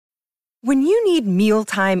When you need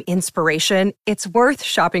mealtime inspiration, it's worth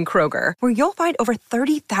shopping Kroger, where you'll find over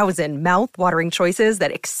 30,000 mouth-watering choices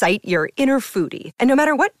that excite your inner foodie. And no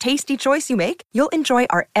matter what tasty choice you make, you'll enjoy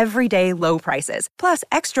our everyday low prices, plus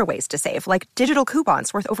extra ways to save, like digital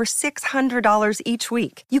coupons worth over $600 each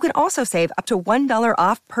week. You can also save up to $1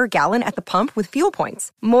 off per gallon at the pump with fuel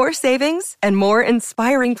points. More savings and more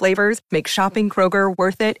inspiring flavors make shopping Kroger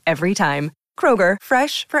worth it every time. Kroger,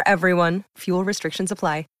 fresh for everyone. Fuel restrictions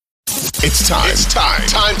apply. It's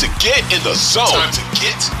time to get in the zone. Time to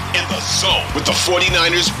get in the zone with the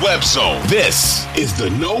 49ers web zone. This is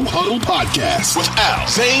the No Huddle Podcast with Al,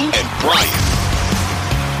 Zane, and Brian.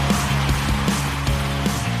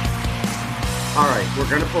 All right, we're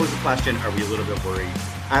going to pose a question. Are we a little bit worried?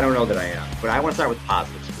 I don't know that I am, but I want to start with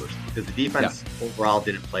positives first, because the defense overall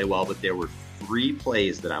didn't play well, but there were 3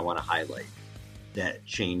 plays that I want to highlight that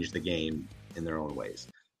changed the game in their own ways.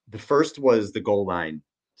 The first was the goal line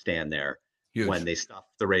stand there. Huge. When they stuffed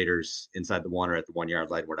the Raiders inside the 1 or at the 1 yard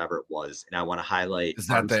line, whatever it was. And I want to highlight. Is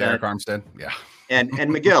that the Eric Armstead? Yeah. And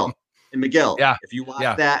McGill. And McGill. Yeah. If you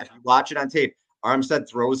watch that, if you watch it on tape, Armstead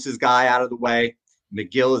throws his guy out of the way.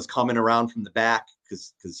 McGill is coming around from the back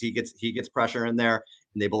because he gets pressure in there.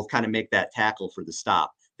 And they both kind of make that tackle for the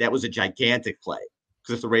stop. That was a gigantic play.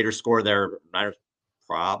 Because if the Raiders score there, Niners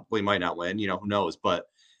probably might not win. Who knows? But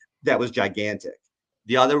that was gigantic.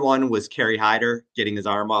 The other one was Kerry Hyder getting his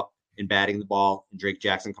arm up and batting the ball, and Drake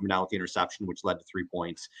Jackson coming down with the interception, which led to 3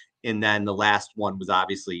 points. And then the last one was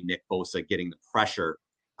obviously Nick Bosa getting the pressure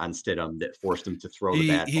on Stidham that forced him to throw the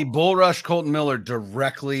bad ball. He bull rushed Colton Miller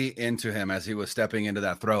directly into him as he was stepping into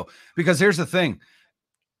that throw. Because here's the thing,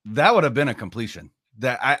 that would have been a completion.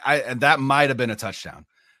 That might have been a touchdown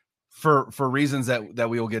for reasons that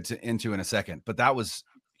we will get into in a second. But that was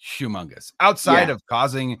humongous. Outside of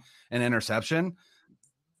causing an interception,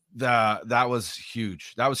 that was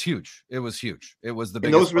huge. That was huge. It was huge. It was the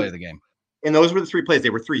biggest play of the game. And those were the 3 plays. They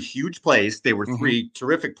were 3 huge plays. They were 3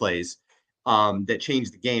 terrific plays that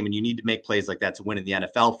changed the game. And you need to make plays like that to win in the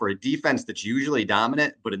NFL for a defense that's usually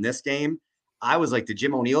dominant. But in this game, I was like, did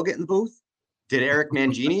Jim O'Neill get in the booth? Did Eric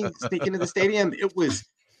Mangini sneak into the stadium? It was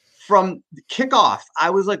from the kickoff. I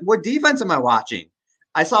was like, what defense am I watching?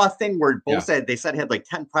 I saw a thing where both said they said had like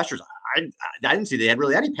 10 pressures. I didn't see they had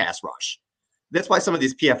really any pass rush. That's why some of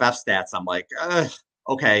these PFF stats, I'm like,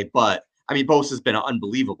 okay. But, I mean, Bosa has been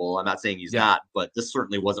unbelievable. I'm not saying he's not, but this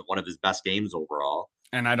certainly wasn't one of his best games overall.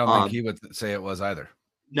 And I don't think he would say it was either.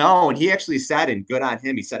 No, and he actually said, and good on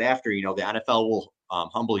him, he said after, the NFL will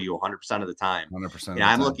humble you 100% of the time. 100%. And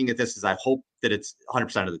I'm looking at this as I hope that it's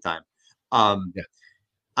 100% of the time.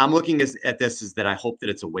 I'm looking at this as that I hope that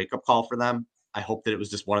it's a wake-up call for them. I hope that it was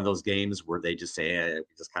just one of those games where they just say, we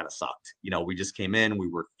just kind of sucked. We just came in, we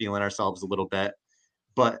were feeling ourselves a little bit.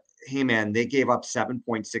 But, hey, man, they gave up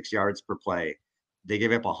 7.6 yards per play. They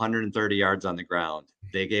gave up 130 yards on the ground.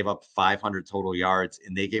 They gave up 500 total yards,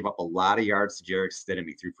 and they gave up a lot of yards to Jarek Stidham.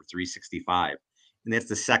 He threw for 365. And that's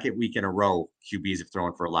the second week in a row QBs have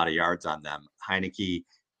thrown for a lot of yards on them. Heineke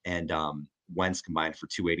and Wentz combined for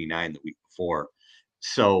 289 the week before.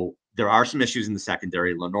 So there are some issues in the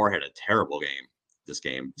secondary. Lenore had a terrible game this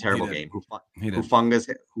game. Terrible game.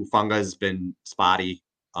 Hufanga has been spotty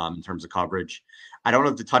in terms of coverage. I don't know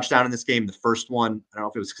if the touchdown in this game, the first one, I don't know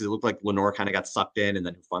if it was because it looked like Lenore kind of got sucked in and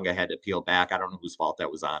then Hufanga had to peel back. I don't know whose fault that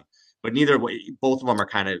was on. But neither way, both of them are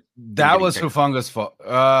kind of. That was Hufanga's fault.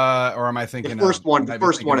 Or am I thinking the first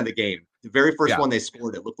one of the game? The very first one they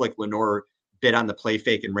scored, it looked like Lenore bit on the play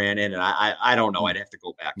fake and ran in. And I don't know. I'd have to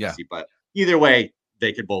go back to see. But either way,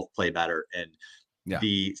 they could both play better. And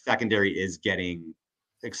the secondary is getting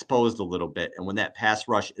exposed a little bit. And when that pass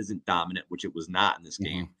rush isn't dominant, which it was not in this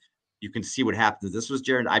game, you can see what happens. This was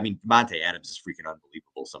Jared. I mean, Monte Adams is freaking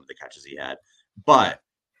unbelievable, some of the catches he had. But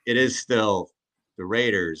it is still the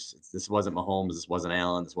Raiders. This wasn't Mahomes. This wasn't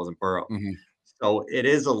Allen. This wasn't Burrow. So it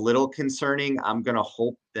is a little concerning. I'm going to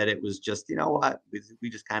hope that it was just, we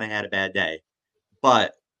just kind of had a bad day.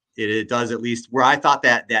 But it does at least, where I thought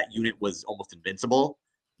that unit was almost invincible,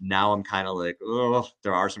 now I'm kind of like, oh,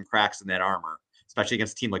 there are some cracks in that armor, especially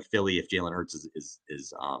against a team like Philly if Jalen Hurts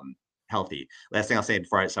is healthy. Last thing I'll say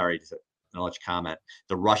before I'll let you comment.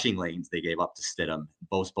 The rushing lanes they gave up to Stidham.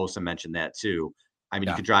 Bosa mentioned that too. I mean,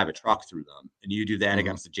 you could drive a truck through them, and you do that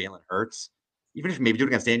against the Jalen Hurts, even if maybe do it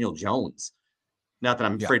against Daniel Jones. Not that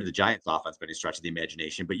I'm afraid of the Giants offense by any stretch of the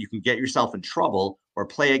imagination, but you can get yourself in trouble or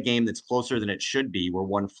play a game that's closer than it should be where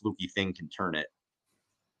one fluky thing can turn it.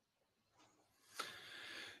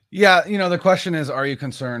 Yeah, the question is, are you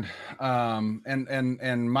concerned?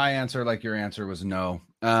 And my answer, like your answer, was no.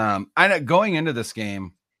 Going into this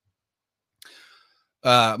game,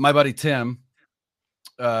 my buddy Tim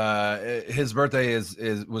His birthday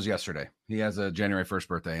was yesterday. He has a January 1st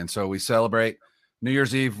birthday. And so we celebrate New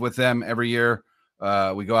Year's Eve with them every year.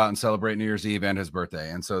 We go out and celebrate New Year's Eve and his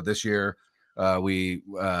birthday. And so this year we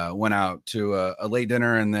went out to a late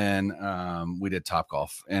dinner, and then we did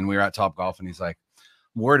Topgolf, and we were at Topgolf, and he's like,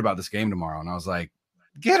 I'm worried about this game tomorrow. And I was like,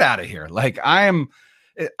 get out of here. Like, I'm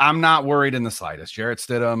not worried in the slightest. Jarrett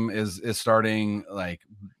Stidham is starting, like,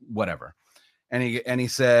 whatever. And he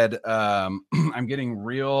said, I'm getting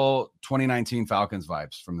real 2019 Falcons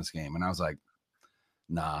vibes from this game. And I was like,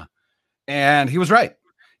 nah. And he was right.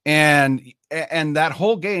 And that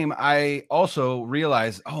whole game, I also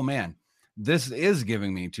realized, oh man, this is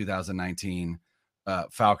giving me 2019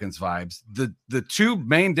 Falcons vibes. The two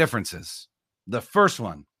main differences. The first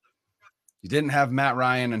one, you didn't have Matt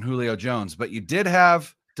Ryan and Julio Jones, but you did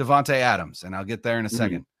have Davante Adams, and I'll get there in a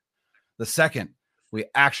second. The second, we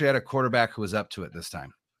actually had a quarterback who was up to it this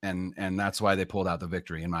time, and that's why they pulled out the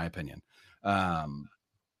victory, in my opinion.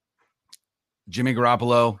 Jimmy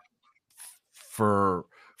Garoppolo, for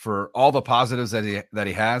all the positives that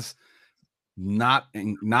he has, not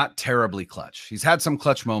terribly clutch. He's had some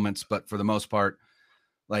clutch moments, but for the most part,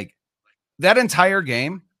 like, that entire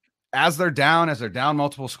game, as they're down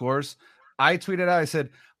multiple scores, I tweeted out, I said,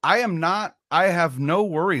 I have no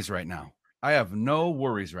worries right now.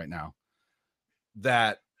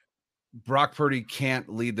 That Brock Purdy can't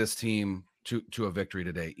lead this team to a victory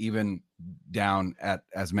today, even down at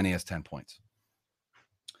as many as 10 points.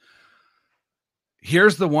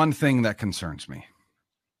 Here's the one thing that concerns me,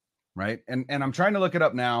 right? And I'm trying to look it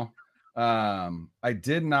up now. I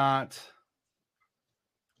did not.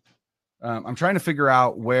 I'm trying to figure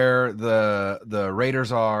out where the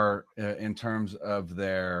Raiders are in terms of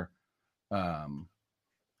their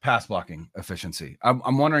pass blocking efficiency.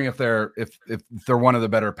 I'm wondering if they're one of the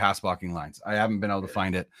better pass blocking lines. I haven't been able to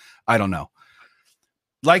find it. I don't know.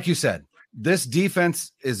 Like you said, this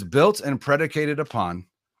defense is built and predicated upon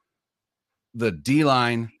the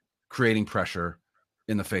D-line creating pressure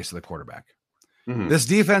in the face of the quarterback. Mm-hmm. This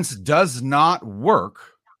defense does not work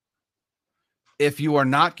if you are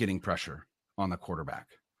not getting pressure on the quarterback.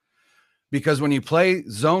 Because when you play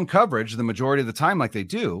zone coverage the majority of the time like they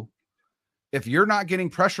do, if you're not getting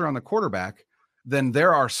pressure on the quarterback, then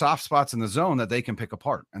there are soft spots in the zone that they can pick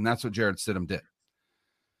apart. And that's what Jarrett Stidham did.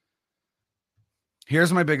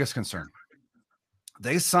 Here's my biggest concern.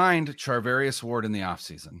 They signed Charvarius Ward in the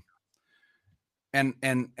offseason. And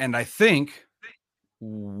I think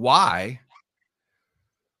why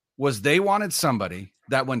was they wanted somebody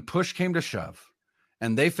that when push came to shove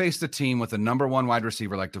and they faced a team with a number one wide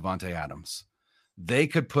receiver like Davante Adams, they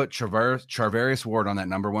could put Charvarius Ward on that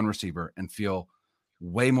number one receiver and feel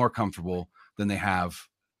way more comfortable than they have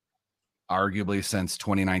arguably since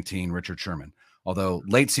 2019 Richard Sherman. Although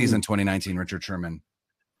late season 2019 Richard Sherman,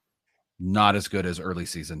 not as good as early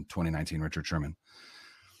season 2019 Richard Sherman.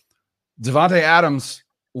 Davante Adams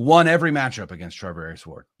won every matchup against Charvarius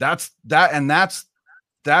Ward. That's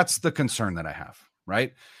the concern that I have,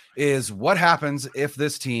 right? Is what happens if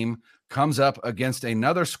this team comes up against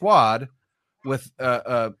another squad with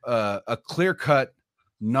a clear-cut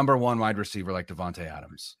number one wide receiver like Davante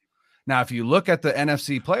Adams. Now, if you look at the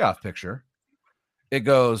NFC playoff picture, it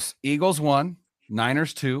goes Eagles 1,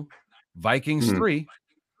 Niners 2, Vikings 3,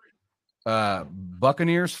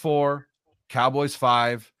 Buccaneers 4, Cowboys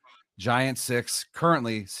 5, Giants 6,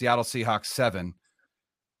 currently Seattle Seahawks 7.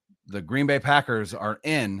 The Green Bay Packers are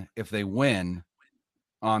in if they win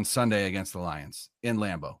on Sunday against the Lions in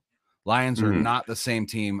Lambeau. Lions are not the same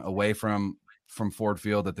team away from Ford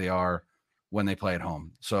Field that they are when they play at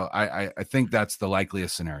home. So I think that's the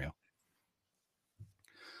likeliest scenario.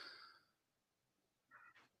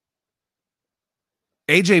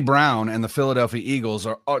 A.J. Brown and the Philadelphia Eagles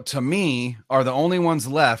are to me, are the only ones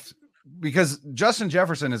left, because Justin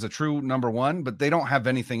Jefferson is a true number one, but they don't have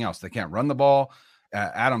anything else. They can't run the ball.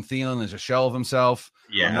 Adam Thielen is a shell of himself.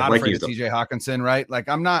 Yeah, I'm not afraid of TJ Hawkinson, right? Like,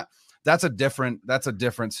 I'm not. That's a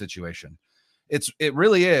different situation. It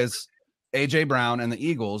really is. A.J. Brown and the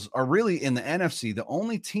Eagles are really in the NFC the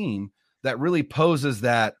only team that really poses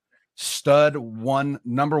that stud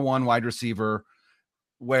number one wide receiver,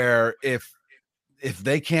 where if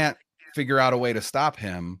they can't figure out a way to stop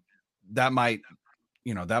him, that might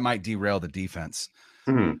derail the defense.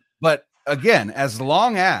 Mm-hmm. But again, as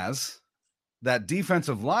long as that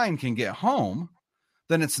defensive line can get home,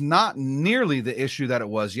 then it's not nearly the issue that it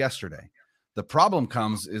was yesterday. The problem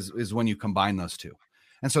comes is when you combine those two.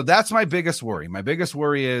 And so that's my biggest worry. My biggest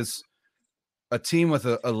worry is a team with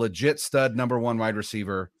a legit stud number one wide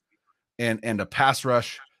receiver and a pass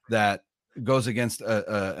rush that goes against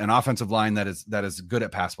an offensive line that is good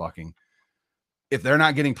at pass blocking. if they're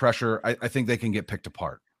not getting pressure, I think they can get picked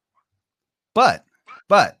apart. But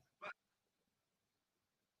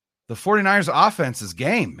the 49ers offense is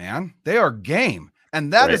game, man. They are game.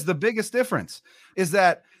 And that is the biggest difference, is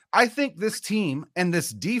that I think this team and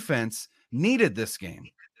this defense needed this game.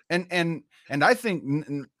 And I think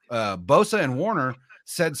Bosa and Warner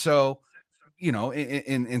said so,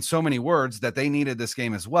 in so many words, that they needed this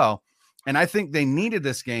game as well. And I think they needed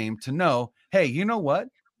this game to know, hey, you know what?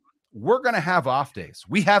 We're going to have off days.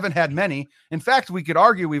 We haven't had many. In fact, we could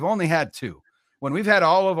argue we've only had 2. When we've had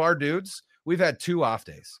all of our dudes, we've had 2 off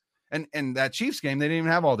days. And that Chiefs game, they didn't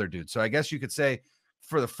even have all their dudes. So I guess you could say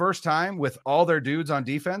for the first time with all their dudes on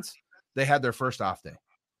defense, they had their first off day.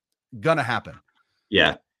 Gonna happen.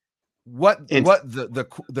 Yeah.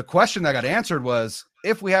 The question that got answered was,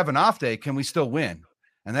 if we have an off day, can we still win?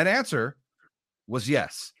 And that answer was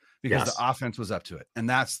yes, because the offense was up to it. And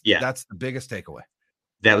that's the biggest takeaway.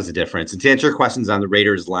 That was the difference. And to answer your questions on the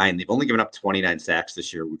Raiders line, they've only given up 29 sacks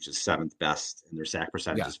this year, which is 7th best, and their sack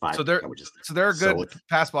percentage is 5. So they're a good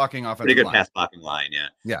pass blocking offensive pretty good line. Pass blocking line, yeah.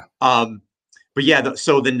 Yeah. But yeah,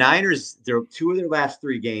 so the Niners, 2 of their last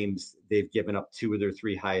 3 games, they've given up 2 of their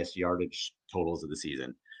 3 highest yardage totals of the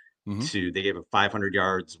season. They gave up 500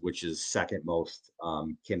 yards, which is second most.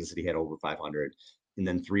 Kansas City had over 500, and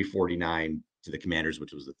then 349 to the Commanders,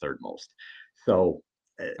 which was the third most. So.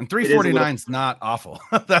 And 349 is not awful.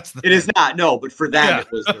 It is not. No, but for them,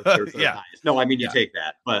 it was their third highest. No, I mean, you take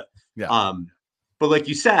that. But but like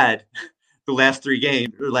you said, the last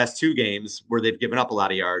 2 games where they've given up a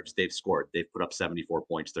lot of yards, they've scored. They've put up 74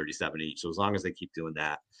 points, 37 each. So as long as they keep doing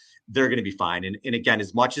that, they're going to be fine. And again,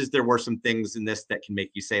 as much as there were some things in this that can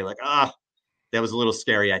make you say like, that was a little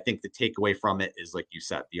scary, I think the takeaway from it is, like you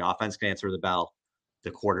said, the offense can answer the bell.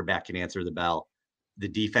 The quarterback can answer the bell. The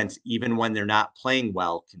defense, even when they're not playing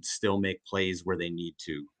well, can still make plays where they need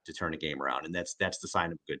to turn a game around. And that's the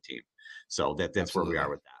sign of a good team. So that's Absolutely. Where we are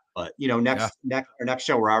with that. But, our next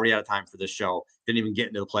show, we're already out of time for this show. Didn't even get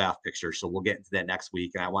into the playoff picture. So we'll get into that next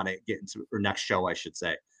week. And I want to get into our next show, I should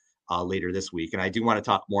say, later this week. And I do want to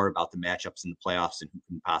talk more about the matchups in the playoffs and who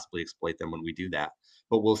can possibly exploit them when we do that.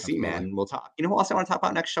 But we'll see, man. We'll talk. You know who else I want to talk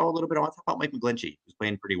about next show a little bit? I want to talk about Mike McGlinchey, who's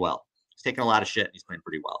playing pretty well. He's taking a lot of shit, and he's playing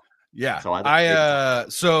pretty well. Yeah.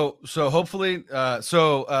 So so hopefully,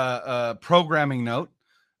 programming note,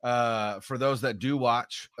 for those that do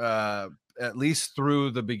watch, at least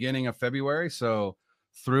through the beginning of February. So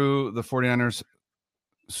through the 49ers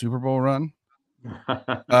Super Bowl run,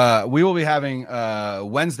 we will be having,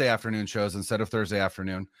 Wednesday afternoon shows instead of Thursday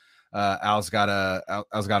afternoon. Al's got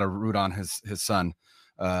to root on his son,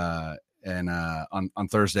 and on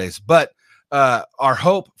Thursdays, but our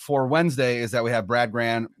hope for Wednesday is that we have Brad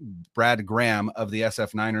Graham of the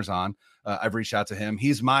SF Niners on. I've reached out to him.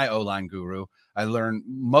 He's my O-line guru. I learned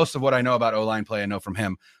most of what I know about O-line play I know from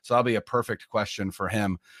him. So I'll be a perfect question for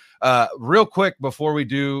him. Real quick, before we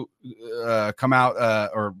do come out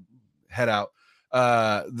or head out,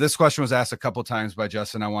 this question was asked a couple times by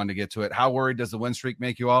Justin. I wanted to get to it. How worried does the win streak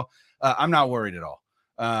make you all? I'm not worried at all.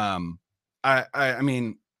 I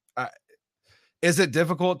mean, is it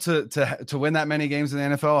difficult to win that many games in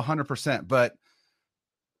the NFL? 100%, but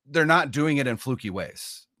they're not doing it in fluky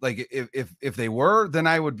ways. Like if they were, then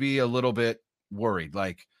I would be a little bit worried.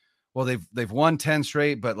 Like, well, they've won 10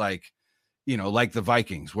 straight, but like the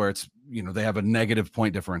Vikings, where it's, they have a negative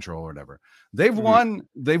point differential or whatever. They've won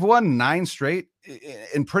 9 straight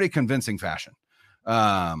in pretty convincing fashion,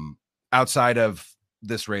 outside of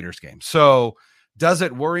this Raiders game. So does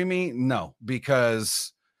it worry me? No,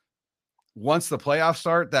 because once the playoffs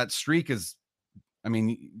start, that streak is,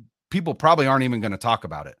 people probably aren't even going to talk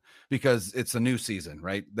about it because it's a new season,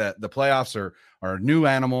 right? That the playoffs are a new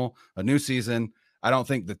animal, a new season. I don't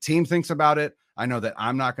think the team thinks about it. I know that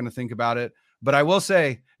I'm not going to think about it, but I will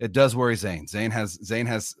say it does worry Zane. Zane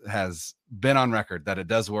has been on record that it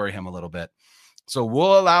does worry him a little bit. So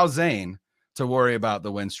we'll allow Zane to worry about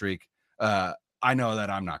the win streak. I know that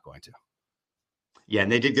I'm not going to. Yeah,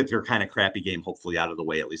 and they did get their kind of crappy game, hopefully, out of the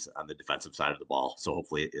way, at least on the defensive side of the ball. So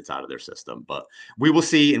hopefully it's out of their system. But we will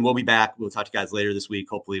see, and we'll be back. We'll talk to you guys later this week,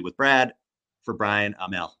 hopefully with Brad. For Brian,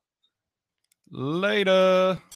 I'm Al. Later.